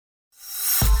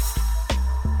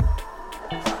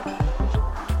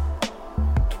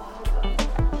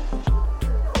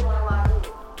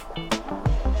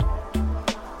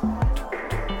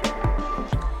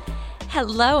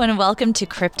Hello and welcome to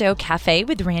Crypto Café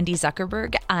with Randi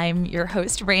Zuckerberg. I'm your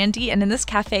host, Randi, and in this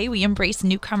cafe, we embrace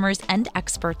newcomers and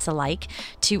experts alike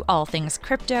to all things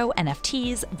crypto,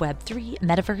 NFTs, Web3,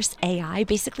 metaverse, AI,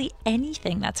 basically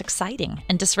anything that's exciting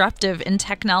and disruptive in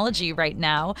technology right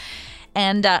now.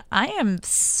 And I am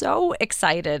so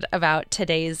excited about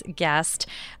today's guest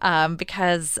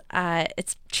because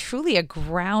it's truly a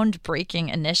groundbreaking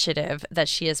initiative that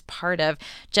she is part of.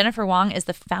 Jennifer Wong is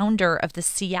the founder of the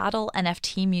Seattle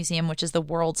NFT Museum, which is the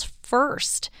world's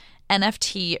first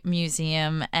NFT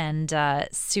museum, and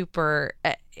super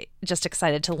just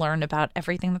excited to learn about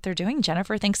everything that they're doing.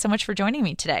 Jennifer, thanks so much for joining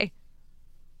me today.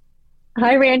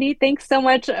 Hi, Randy. Thanks so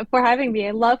much for having me.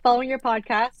 I love following your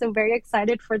podcast. So very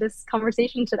excited for this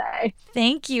conversation today.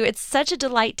 Thank you. It's such a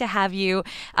delight to have you.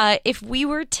 If we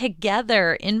were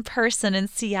together in person in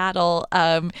Seattle,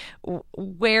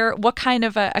 what kind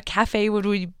of a cafe would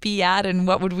we be at and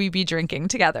what would we be drinking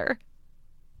together?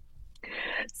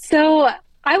 So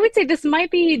I would say this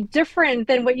might be different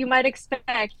than what you might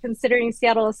expect, considering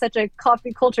Seattle is such a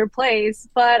coffee culture place.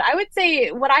 But I would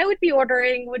say what I would be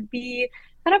ordering would be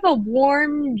kind of a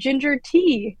warm ginger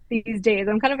tea these days.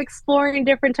 I'm kind of exploring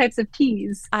different types of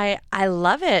teas. I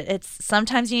love it. It's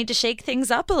sometimes you need to shake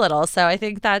things up a little. So I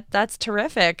think that's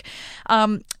terrific.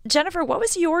 Jennifer, what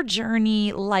was your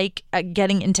journey like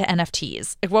getting into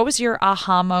NFTs? Like, what was your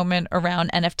aha moment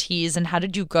around NFTs and how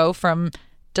did you go from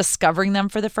discovering them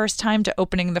for the first time to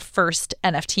opening the first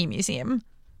NFT museum?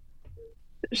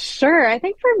 Sure. I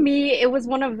think for me, it was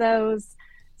one of those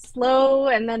slow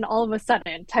and then all of a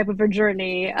sudden type of a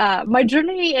journey. My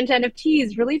journey into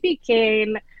NFTs really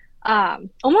began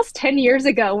almost 10 years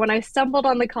ago when I stumbled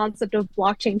on the concept of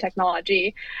blockchain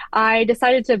technology. I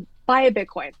decided to buy a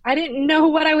Bitcoin. I didn't know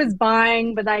what I was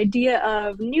buying, but the idea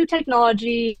of new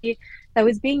technology that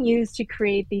was being used to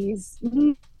create these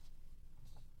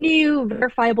new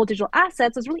verifiable digital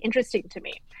assets was really interesting to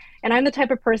me. And I'm the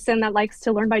type of person that likes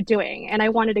to learn by doing. And I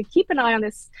wanted to keep an eye on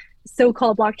this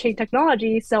so-called blockchain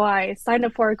technology. So I signed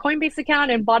up for a Coinbase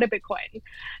account and bought a Bitcoin.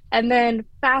 And then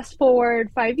fast forward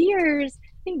 5 years,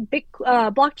 I think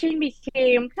blockchain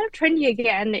became kind of trendy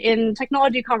again in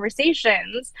technology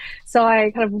conversations. So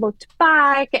I kind of looked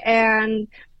back and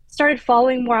started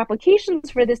following more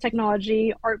applications for this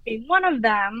technology, art being one of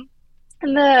them.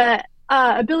 And the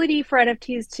ability for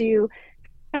NFTs to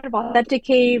kind of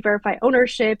authenticate, verify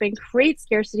ownership, and create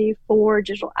scarcity for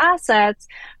digital assets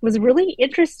was really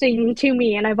interesting to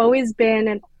me. And I've always been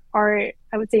an art,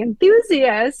 I would say,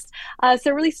 enthusiast. So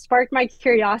it really sparked my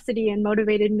curiosity and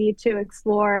motivated me to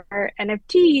explore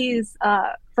NFTs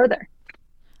further.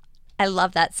 I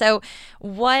love that. So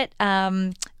what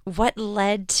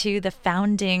led to the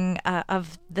founding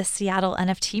of the Seattle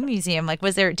NFT Museum? Like,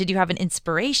 did you have an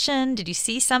inspiration? Did you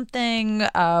see something?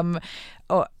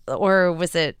 Or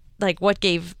was it like,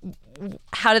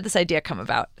 how did this idea come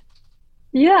about?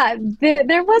 Yeah,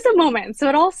 there was a moment. So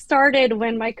it all started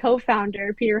when my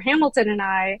co-founder, Peter Hamilton, and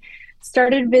I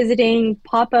started visiting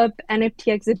pop-up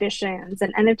NFT exhibitions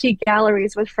and NFT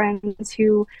galleries with friends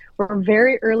who were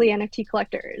very early NFT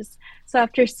collectors. So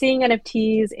after seeing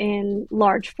NFTs in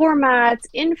large formats,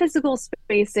 in physical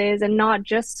spaces, and not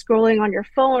just scrolling on your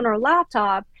phone or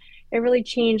laptop, it really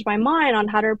changed my mind on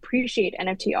how to appreciate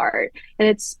NFT art. And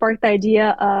it sparked the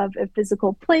idea of a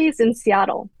physical place in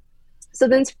Seattle. So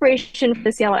the inspiration for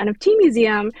the Seattle NFT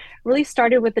Museum really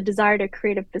started with the desire to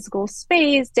create a physical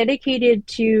space dedicated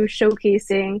to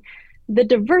showcasing the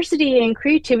diversity and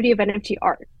creativity of NFT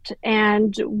art.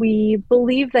 And we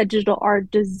believe that digital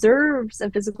art deserves a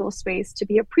physical space to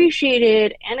be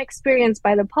appreciated and experienced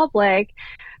by the public.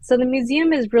 So the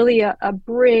museum is really a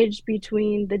bridge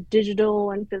between the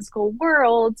digital and physical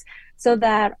worlds so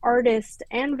that artists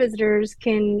and visitors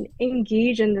can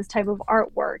engage in this type of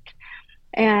artwork.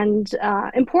 And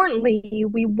importantly,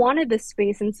 we wanted this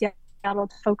space in Seattle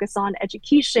to focus on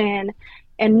education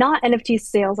and not NFT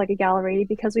sales like a gallery,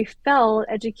 because we felt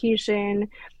education,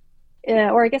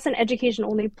 or I guess an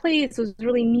education-only place, was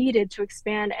really needed to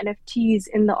expand NFTs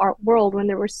in the art world when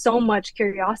there was so much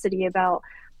curiosity about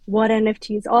what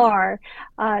NFTs are.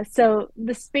 So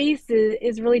the space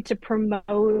is really to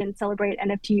promote and celebrate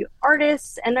NFT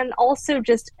artists, and then also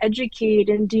just educate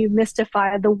and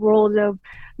demystify the world of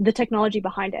the technology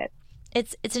behind it.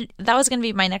 That was going to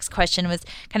be my next question, was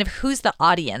kind of who's the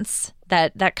audience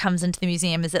that comes into the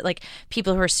museum? Is it like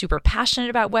people who are super passionate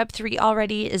about Web3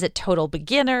 already? Is it total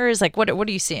beginners? Like what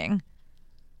are you seeing?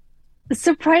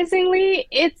 Surprisingly,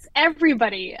 it's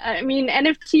everybody. I mean,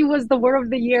 NFT was the word of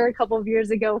the year a couple of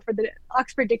years ago for the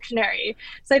Oxford Dictionary.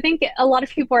 So I think a lot of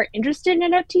people are interested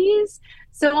in NFTs.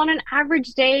 So on an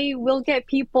average day, we'll get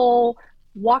people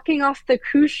walking off the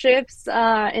cruise ships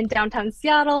in downtown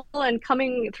Seattle and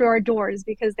coming through our doors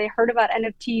because they heard about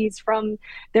NFTs from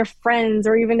their friends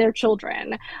or even their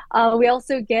children. We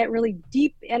also get really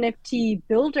deep NFT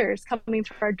builders coming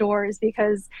through our doors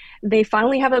because they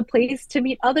finally have a place to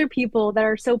meet other people that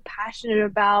are so passionate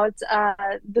about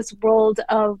this world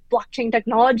of blockchain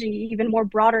technology, even more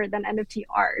broader than NFT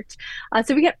art.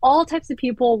 So we get all types of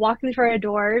people walking through our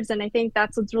doors, and I think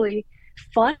that's what's really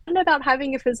fun about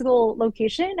having a physical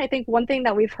location. I think one thing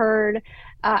that we've heard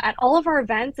at all of our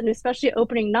events, and especially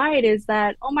opening night, is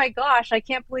that, oh my gosh, I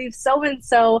can't believe so and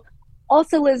so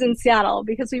also lives in Seattle,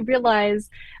 because we realize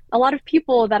a lot of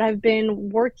people that have been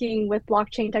working with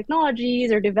blockchain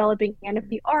technologies or developing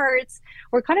NFT arts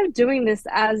were kind of doing this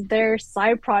as their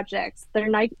side projects, their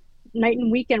night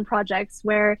and weekend projects,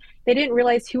 where they didn't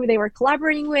realize who they were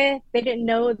collaborating with. They didn't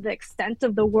know the extent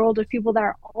of the world of people that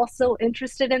are also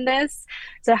interested in this.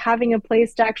 So having a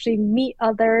place to actually meet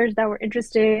others that were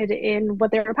interested in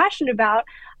what they were passionate about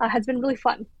has been really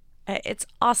fun. It's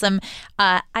awesome.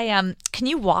 Can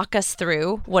you walk us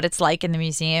through what it's like in the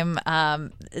museum?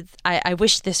 I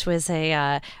wish this was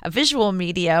a visual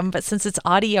medium, but since it's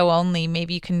audio only,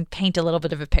 maybe you can paint a little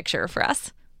bit of a picture for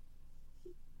us.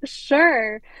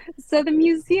 Sure. So the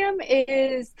museum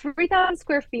is 3,000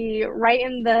 square feet right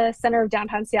in the center of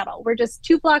downtown Seattle. We're just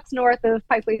 2 blocks north of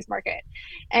Pike Place Market.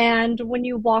 And when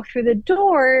you walk through the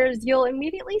doors, you'll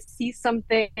immediately see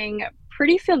something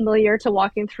pretty familiar to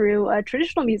walking through a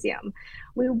traditional museum.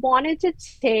 We wanted to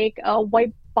take a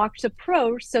white box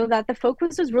approach so that the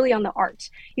focus was really on the art.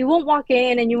 You won't walk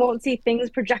in and you won't see things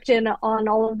projected on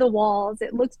all of the walls.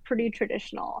 It looks pretty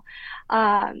traditional.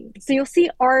 So you'll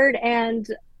see art, and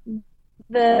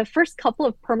the first couple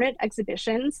of permanent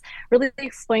exhibitions really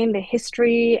explain the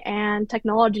history and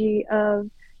technology of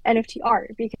NFT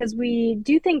art, because we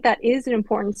do think that is an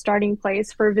important starting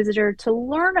place for a visitor to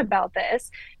learn about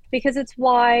this, because it's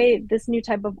why this new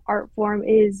type of art form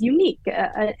is unique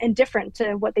and different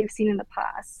to what they've seen in the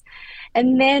past.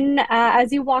 And then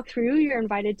as you walk through, you're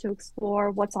invited to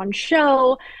explore what's on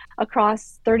show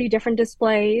across 30 different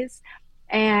displays.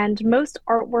 And most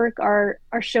artwork are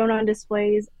shown on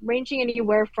displays ranging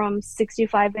anywhere from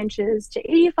 65 inches to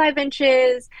 85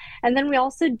 inches. And then we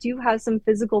also do have some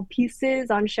physical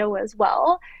pieces on show as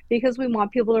well, because we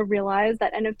want people to realize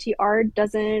that NFT art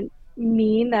doesn't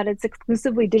mean that it's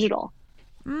exclusively digital.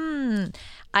 Can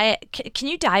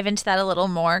you dive into that a little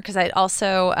more? Because I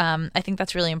also I think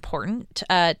that's really important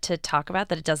to talk about,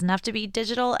 that it doesn't have to be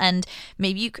digital. And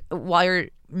maybe while you're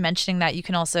mentioning that, you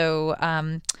can also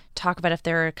talk about if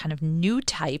there are kind of new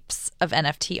types of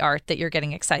NFT art that you're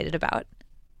getting excited about.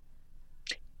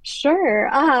 Sure.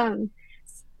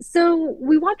 So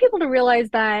we want people to realize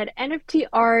that NFT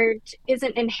art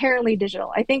isn't inherently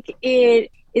digital. I think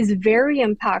it is very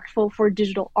impactful for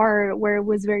digital art, where it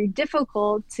was very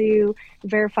difficult to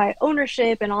verify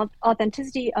ownership and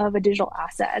authenticity of a digital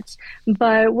asset.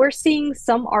 But we're seeing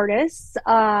some artists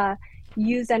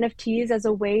use NFTs as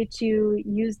a way to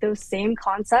use those same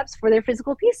concepts for their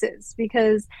physical pieces,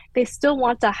 because they still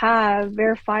want to have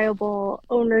verifiable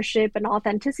ownership and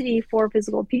authenticity for a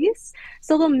physical piece.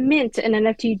 So they'll mint an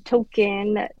NFT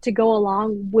token to go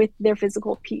along with their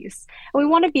physical piece. And we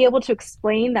want to be able to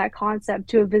explain that concept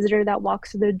to a visitor that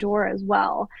walks through the door as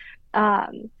well.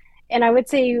 And I would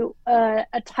say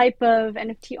a type of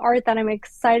NFT art that I'm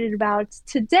excited about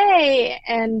today,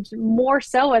 and more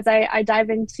so as I dive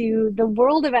into the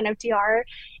world of NFT art,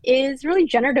 is really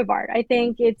generative art. I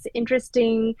think it's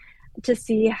interesting to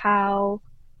see how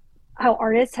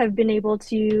artists have been able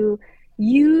to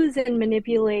use and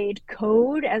manipulate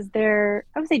code as their,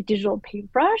 I would say, digital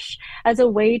paintbrush as a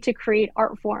way to create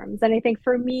art forms. And I think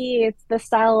for me, it's the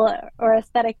style or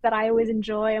aesthetic that I always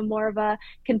enjoy. I'm more of a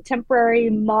contemporary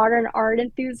modern art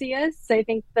enthusiast. So I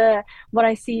think what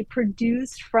I see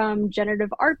produced from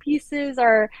generative art pieces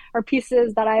are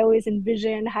pieces that I always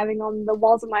envision having on the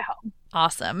walls of my home.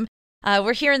 Awesome.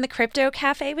 We're here in the Crypto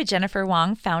Café with Jennifer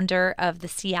Wong, founder of the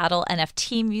Seattle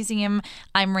NFT Museum.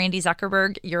 I'm Randi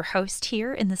Zuckerberg, your host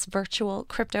here in this virtual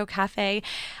Crypto Café.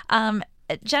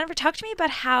 Jennifer, talk to me about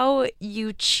how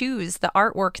you choose the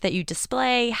artwork that you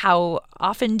display. How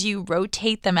often do you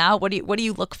rotate them out? What do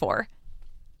you look for?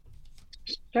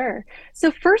 Sure.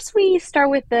 So first we start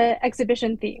with the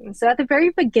exhibition theme. So at the very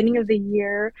beginning of the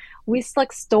year, we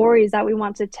select stories that we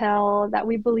want to tell that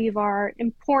we believe are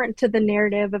important to the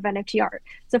narrative of NFT art.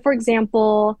 So for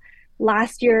example,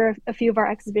 last year, a few of our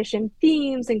exhibition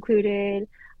themes included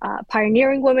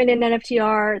pioneering women in NFT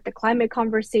art, the climate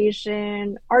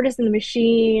conversation, artists in the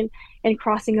machine, and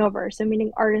crossing over. So,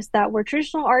 meaning artists that were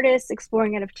traditional artists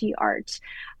exploring NFT art.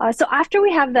 So, after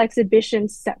we have the exhibition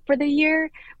set for the year,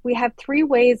 we have three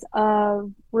ways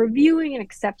of reviewing and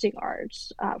accepting art.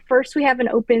 First, we have an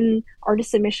open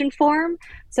artist submission form.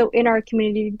 So, in our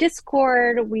community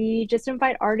Discord, we just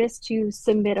invite artists to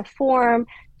submit a form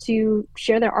to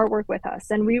share their artwork with us.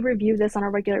 And we review this on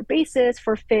a regular basis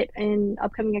for fit in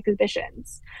upcoming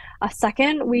exhibitions.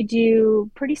 Second, we do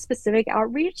pretty specific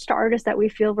outreach to artists that we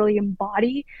feel really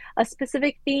embody a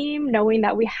specific theme, knowing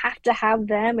that we have to have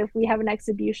them if we have an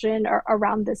exhibition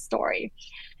around this story.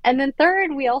 And then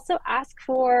third, we also ask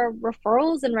for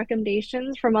referrals and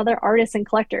recommendations from other artists and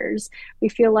collectors. We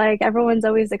feel like everyone's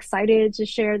always excited to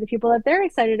share the people that they're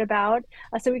excited about.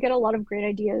 So we get a lot of great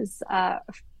ideas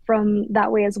from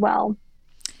that way as well.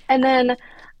 And then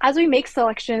as we make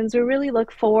selections, we really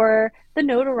look for the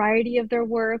notoriety of their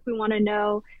work. We want to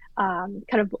know kind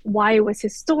of why it was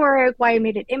historic, why it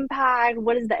made an impact,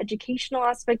 what is the educational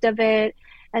aspect of it.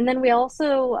 And then we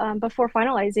also, before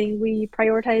finalizing, we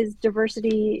prioritize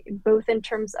diversity both in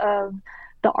terms of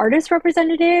the artist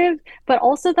representative, but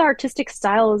also the artistic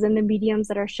styles and the mediums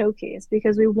that are showcased,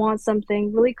 because we want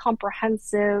something really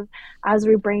comprehensive as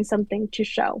we bring something to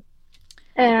show.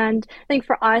 And I think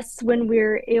for us, when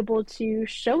we're able to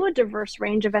show a diverse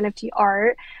range of NFT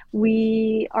art,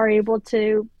 we are able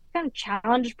to kind of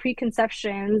challenge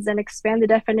preconceptions and expand the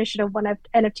definition of what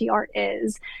NFT art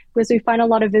is. Because we find a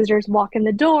lot of visitors walk in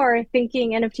the door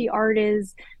thinking NFT art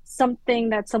is something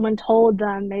that someone told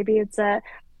them. Maybe it's a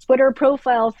Twitter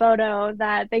profile photo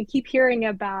that they keep hearing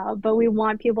about, but we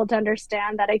want people to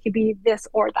understand that it could be this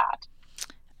or that.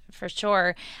 For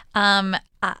sure.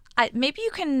 Maybe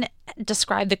you can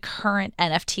describe the current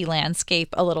NFT landscape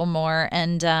a little more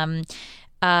and,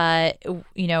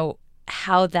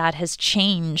 how that has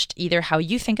changed, either how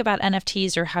you think about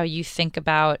NFTs or how you think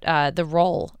about the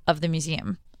role of the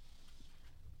museum.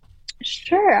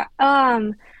 Sure.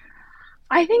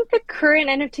 I think the current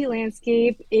NFT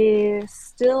landscape is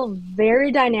still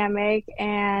very dynamic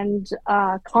and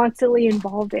constantly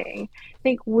evolving. I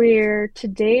think we're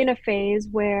today in a phase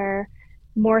where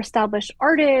more established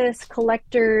artists,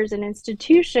 collectors, and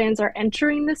institutions are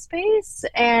entering the space.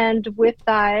 And with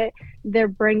that, they're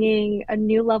bringing a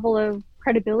new level of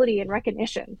credibility and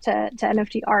recognition to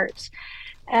NFT art.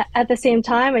 At the same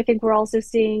time, I think we're also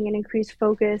seeing an increased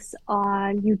focus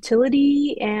on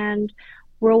utility and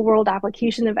real world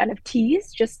application of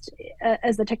NFTs, just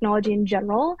as the technology in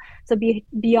general. So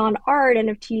beyond art,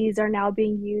 NFTs are now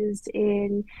being used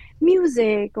in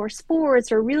music or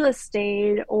sports or real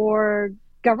estate or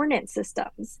governance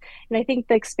systems. And I think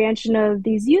the expansion of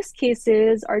these use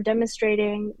cases are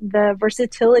demonstrating the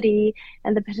versatility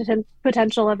and the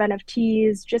potential of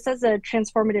NFTs just as a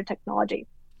transformative technology.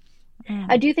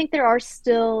 I do think there are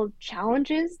still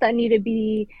challenges that need to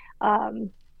be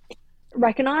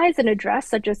recognized and addressed,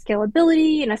 such as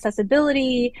scalability and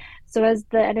accessibility. So as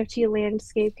the NFT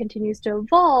landscape continues to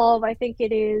evolve, I think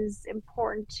it is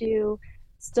important to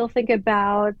still think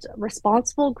about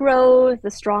responsible growth, a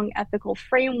strong ethical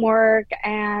framework,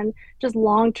 and just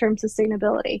long-term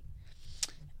sustainability.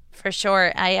 For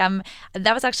sure.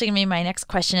 That was actually going to be my next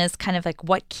question, is kind of like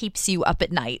what keeps you up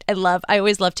at night? I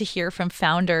always love to hear from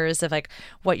founders of like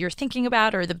what you're thinking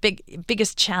about or the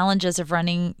biggest challenges of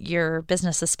running your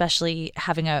business, especially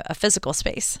having a physical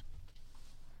space.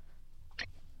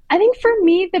 I think for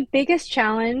me, the biggest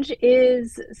challenge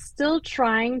is still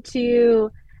trying to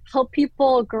help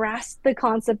people grasp the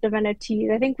concept of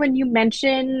NFTs. I think when you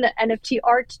mention NFT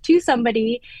art to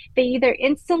somebody, they either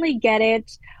instantly get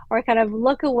it or kind of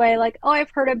look away like, oh,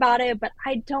 I've heard about it, but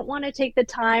I don't want to take the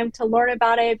time to learn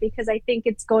about it because I think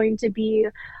it's going to be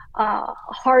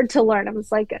hard to learn. It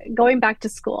was like going back to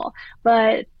school.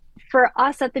 But for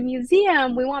us at the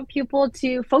museum, we want people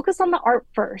to focus on the art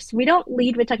first. We don't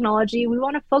lead with technology. We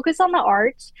want to focus on the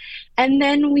art. And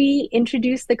then we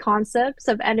introduce the concepts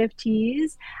of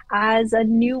NFTs as a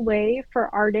new way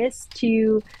for artists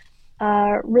to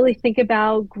really think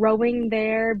about growing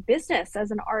their business as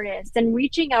an artist and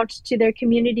reaching out to their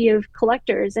community of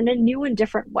collectors in a new and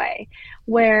different way,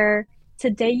 where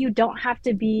today you don't have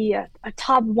to be a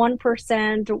top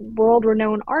 1%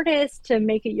 world-renowned artist to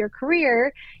make it your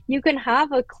career. You can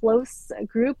have a close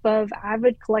group of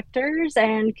avid collectors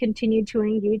and continue to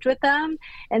engage with them.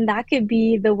 And that could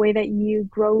be the way that you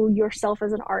grow yourself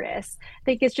as an artist. I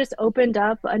think it's just opened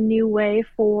up a new way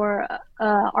for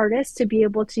artists to be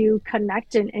able to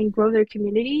connect and grow their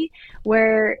community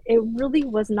where it really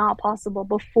was not possible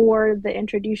before the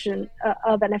introduction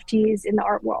of NFTs in the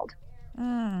art world.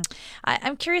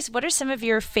 I'm curious, what are some of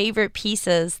your favorite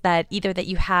pieces that either that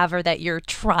you have or that you're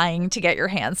trying to get your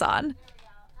hands on?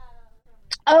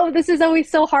 Oh, this is always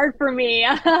so hard for me.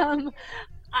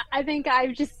 I think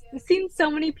I've just seen so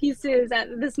many pieces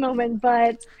at this moment,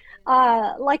 but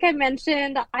like I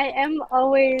mentioned, I am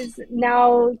always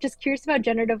now just curious about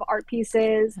generative art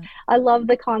pieces. I love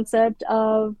the concept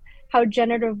of how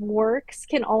generative works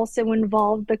can also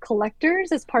involve the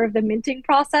collectors as part of the minting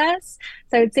process.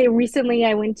 So I would say recently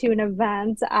I went to an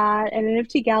event at an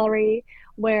NFT gallery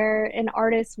where an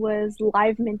artist was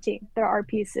live minting their art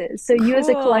pieces. So you as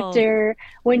a Cool. collector,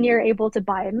 when you're able to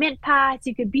buy a mint pass,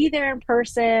 you could be there in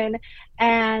person.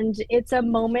 And it's a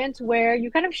moment where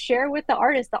you kind of share with the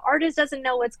artist. The artist doesn't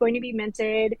know what's going to be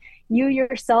minted. You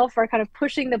yourself are kind of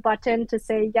pushing the button to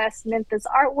say, yes, mint this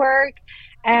artwork.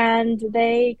 And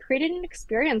they created an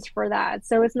experience for that.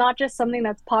 So it's not just something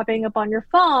that's popping up on your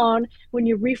phone when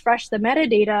you refresh the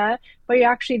metadata, but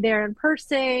you're actually there in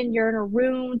person, you're in a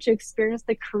room to experience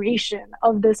the creation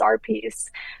of this art piece.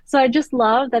 So I just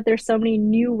love that there's so many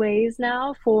new ways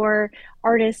now for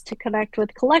artists to connect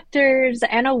with collectors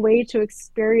and a way to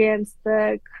experience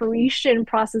the creation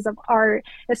process of art,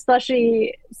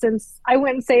 especially since I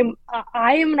wouldn't say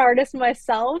I am an artist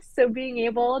myself. So being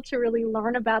able to really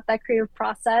learn about that creative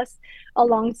process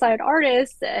alongside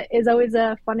artists is always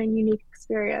a fun and unique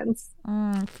experience.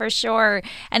 For sure.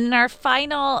 And in our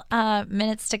final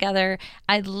minutes together,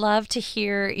 I'd love to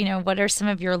hear, what are some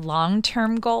of your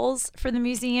long-term goals for the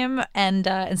museum and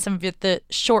some of the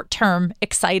short-term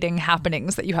exciting happenings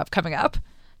that you have coming up?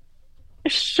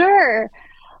 Sure.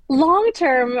 Long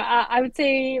term, I would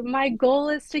say my goal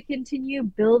is to continue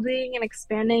building and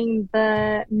expanding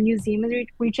the museum and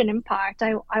reach and impact.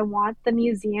 I want the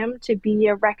museum to be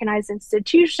a recognized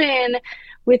institution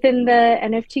within the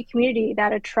NFT community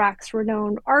that attracts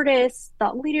renowned artists,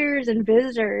 thought leaders, and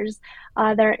visitors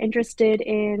that are interested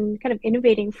in kind of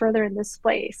innovating further in this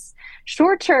space.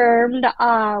 Short term,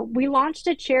 we launched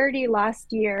a charity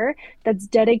last year that's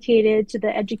dedicated to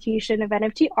the education of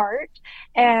NFT art.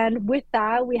 And with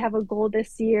that, we have a goal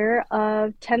this year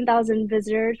of 10,000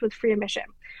 visitors with free admission.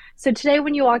 So today,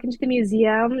 when you walk into the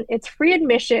museum, it's free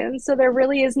admission. So there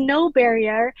really is no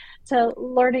barrier to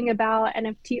learning about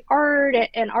NFT art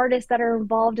and artists that are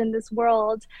involved in this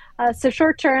world. So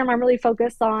short term, I'm really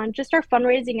focused on just our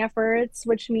fundraising efforts,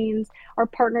 which means our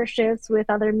partnerships with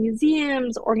other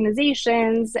museums,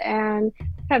 organizations, and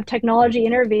kind of technology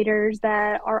innovators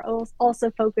that are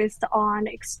also focused on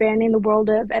expanding the world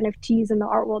of NFTs in the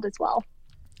art world as well.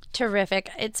 Terrific.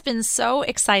 It's been so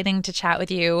exciting to chat with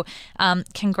you.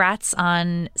 Congrats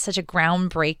on such a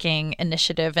groundbreaking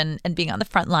initiative and being on the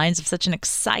front lines of such an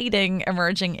exciting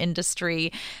emerging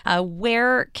industry.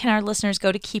 Where can our listeners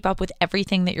go to keep up with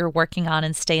everything that you're working on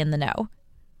and stay in the know?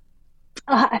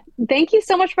 Thank you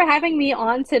so much for having me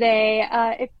on today.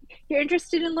 If you're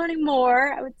interested in learning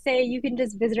more, I would say you can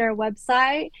just visit our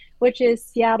website, which is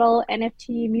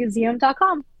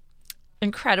seattlenftmuseum.com.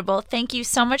 Incredible. Thank you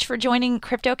so much for joining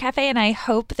Crypto Cafe, and I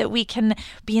hope that we can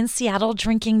be in Seattle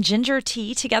drinking ginger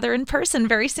tea together in person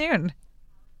very soon.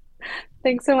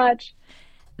 Thanks so much.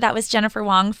 That was Jennifer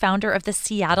Wong, founder of the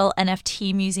Seattle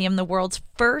NFT Museum, the world's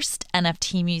first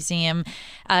NFT museum.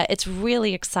 It's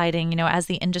really exciting. As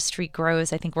the industry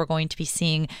grows, I think we're going to be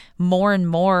seeing more and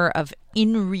more of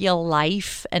in real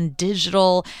life and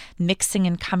digital mixing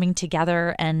and coming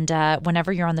together. And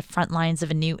whenever you're on the front lines of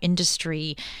a new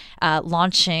industry,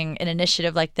 launching an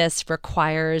initiative like this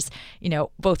requires,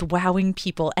 both wowing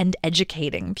people and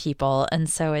educating people. And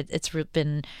so it's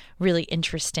been really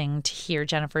interesting to hear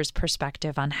Jennifer's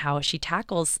perspective on how she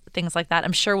tackles things like that.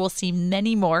 I'm sure we'll see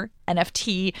many more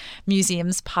NFT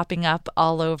museums popping up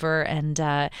all over,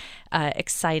 and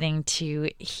exciting to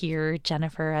hear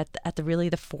Jennifer at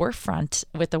the forefront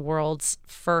with the world's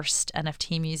first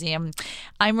NFT museum.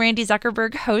 I'm Randi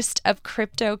Zuckerberg, host of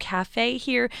Crypto Cafe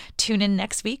here. Tune in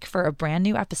next week for a brand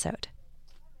new episode.